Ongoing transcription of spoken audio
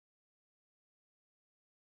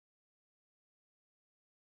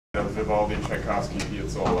know, Vivaldi, Tchaikovsky,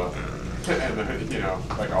 Piazzolla, and then, you know,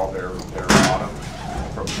 like all their autumn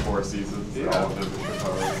from the Four Seasons. Yeah. All of them were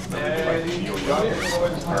composed. And then we did like Neil Young,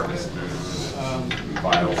 Harvest Moon,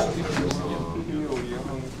 Vials of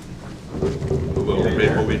a little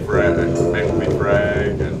Maple Leaf Rag, and some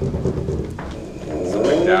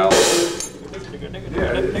McDowell.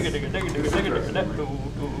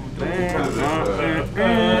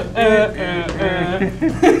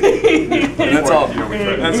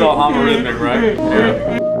 That's all homorythmic, right?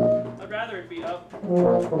 Yeah. I'd rather it be up.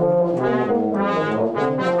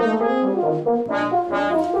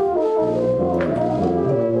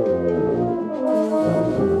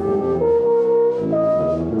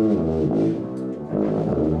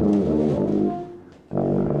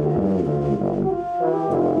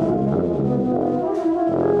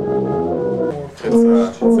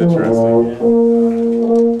 It's interesting.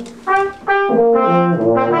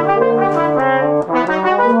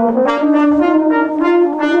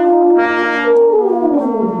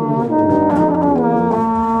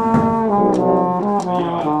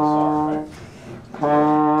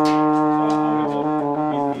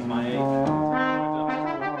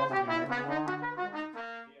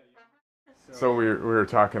 So we were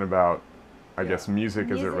talking about, I guess,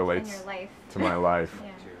 music as it relates to my life.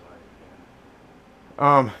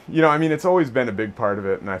 You know, I mean, it's always been a big part of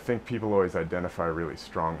it, and I think people always identify really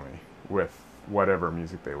strongly with whatever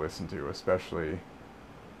music they listen to, especially,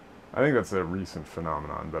 I think that's a recent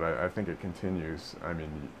phenomenon, but I think it continues. I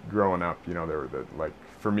mean, growing up, you know, there were like,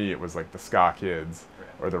 for me, it was like the ska kids,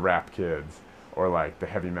 or the rap kids, or like the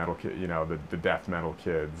heavy metal kid, you know, the death metal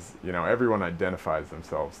kids. You know, everyone identifies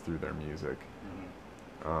themselves through their music.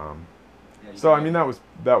 So, I mean,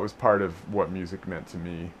 that was part of what music meant to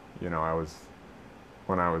me. You know,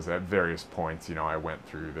 when I was at various points, you know, I went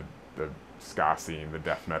through the ska scene, the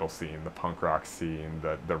death metal scene, the punk rock scene,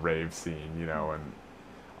 the rave scene, you know, and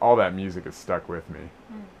all that music has stuck with me.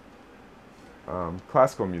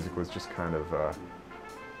 Classical music was just kind of,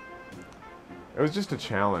 it was just a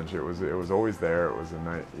challenge. It was always there. It was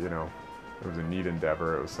it was a neat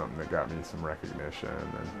endeavor. It was something that got me some recognition,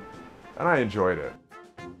 and I enjoyed it.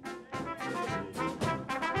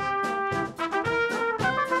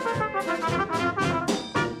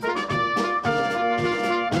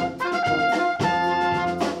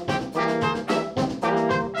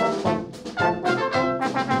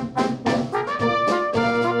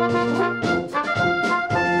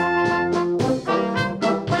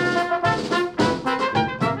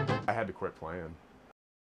 Quit playing.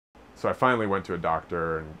 So I finally went to a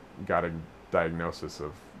doctor and got a diagnosis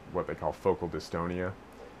of what they call focal dystonia,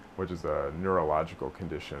 which is a neurological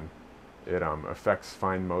condition. It affects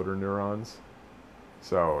fine motor neurons.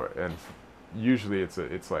 So, and usually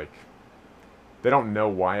it's like, they don't know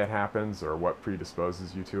why it happens or what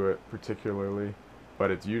predisposes you to it particularly,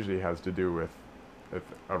 but it usually has to do with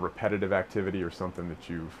a repetitive activity or something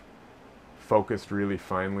that you've focused really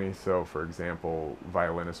finely. So for example,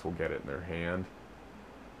 violinists will get it in their hand,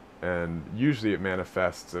 and usually it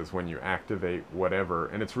manifests as when you activate whatever,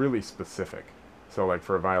 and it's really specific. So like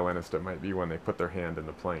for a violinist, it might be when they put their hand in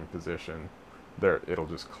the playing position, it'll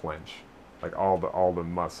just clench, like all the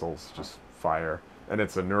muscles just fire, and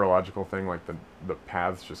it's a neurological thing, like the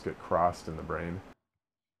paths just get crossed in the brain.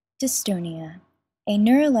 Dystonia, a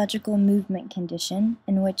neurological movement condition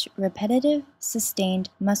in which repetitive,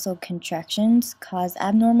 sustained muscle contractions cause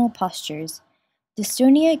abnormal postures.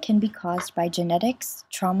 Dystonia can be caused by genetics,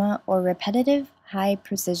 trauma, or repetitive,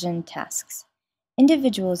 high-precision tasks.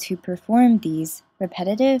 Individuals who perform these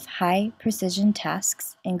repetitive, high-precision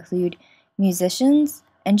tasks include musicians,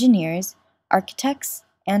 engineers, architects,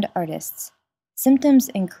 and artists. Symptoms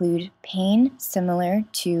include pain similar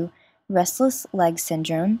to restless leg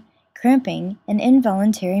syndrome, cramping, and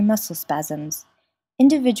involuntary muscle spasms.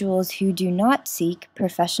 Individuals who do not seek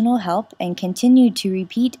professional help and continue to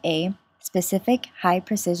repeat a specific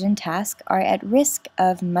high-precision task are at risk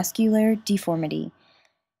of muscular deformity,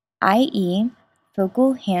 i.e.,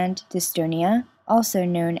 focal hand dystonia, also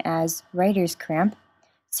known as writer's cramp,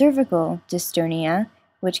 cervical dystonia,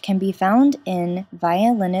 which can be found in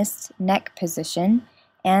violinist's neck position,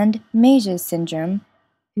 and Mejia's syndrome,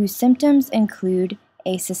 whose symptoms include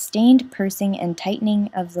a sustained pursing and tightening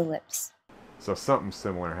of the lips. So something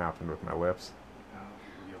similar happened with my lips.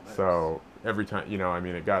 So every time, you know, I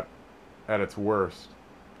mean, it got at its worst,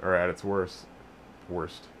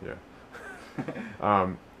 yeah.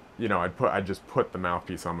 You know, I'd just put the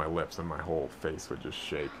mouthpiece on my lips and my whole face would just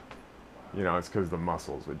shake. You know, it's because the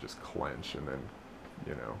muscles would just clench and then,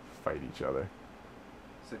 you know, fight each other.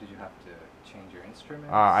 So did you have to change your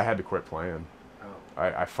instrument? I had to quit playing.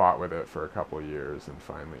 I fought with it for a couple of years and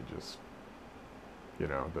finally just, you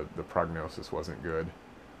know, the prognosis wasn't good.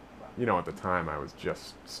 You know, at the time I was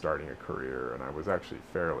just starting a career and I was actually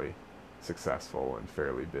fairly successful and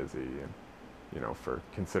fairly busy, and, you know, for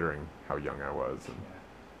considering how young I was and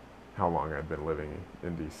how long I'd been living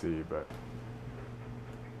in DC, but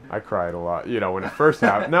I cried a lot, you know, when it first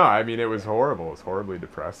happened. No, I mean, it was horrible. It was horribly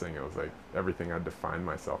depressing. It was like everything I'd defined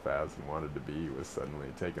myself as and wanted to be was suddenly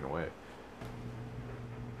taken away.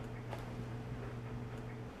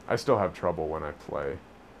 I still have trouble when I play.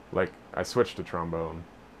 Like, I switched to trombone,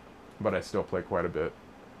 but I still play quite a bit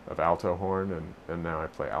of alto horn, and now I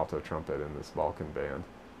play alto trumpet in this Balkan band,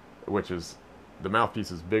 which is, the mouthpiece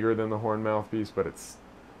is bigger than the horn mouthpiece, but it's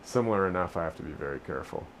similar enough I have to be very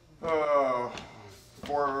careful.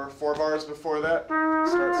 Four bars before that,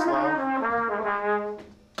 start slow.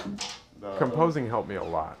 Composing helped me a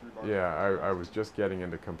lot. Yeah, I was just getting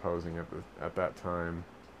into composing at that time,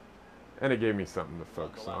 and it gave me something to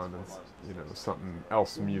focus on, and, you know, something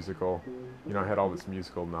else musical. You know, I had all this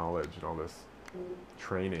musical knowledge and all this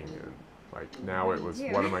training, and like now it was,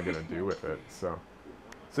 what am I going to do with it? So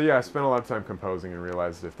yeah, I spent a lot of time composing and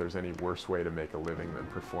realized if there's any worse way to make a living than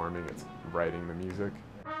performing, it's writing the music.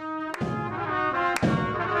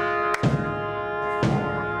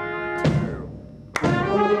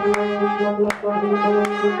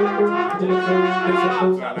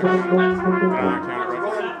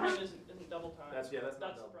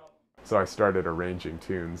 So I started arranging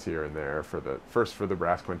tunes here and there for the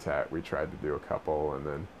brass quintet. We tried to do a couple, and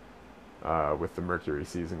then with the Mercury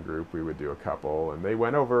Season group we would do a couple, and they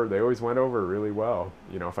always went over really well,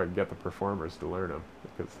 you know, if I could get the performers to learn them,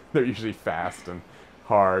 because they're usually fast and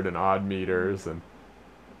hard and odd meters. And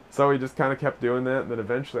so we just kind of kept doing that, and then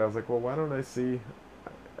eventually I was like, well, why don't I see,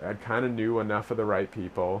 I kind of knew enough of the right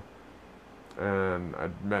people, and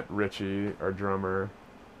I'd met Richie, our drummer,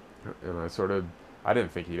 and I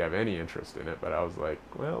didn't think he'd have any interest in it, but I was like,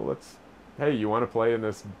 well, hey, you want to play in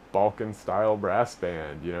this Balkan style brass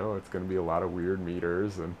band, you know, it's going to be a lot of weird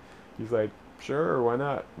meters. And he's like, sure, why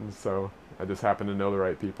not? And so I just happened to know the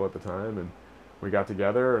right people at the time, and we got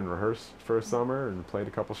together and rehearsed for a summer and played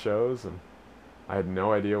a couple shows, and I had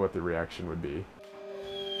no idea what the reaction would be.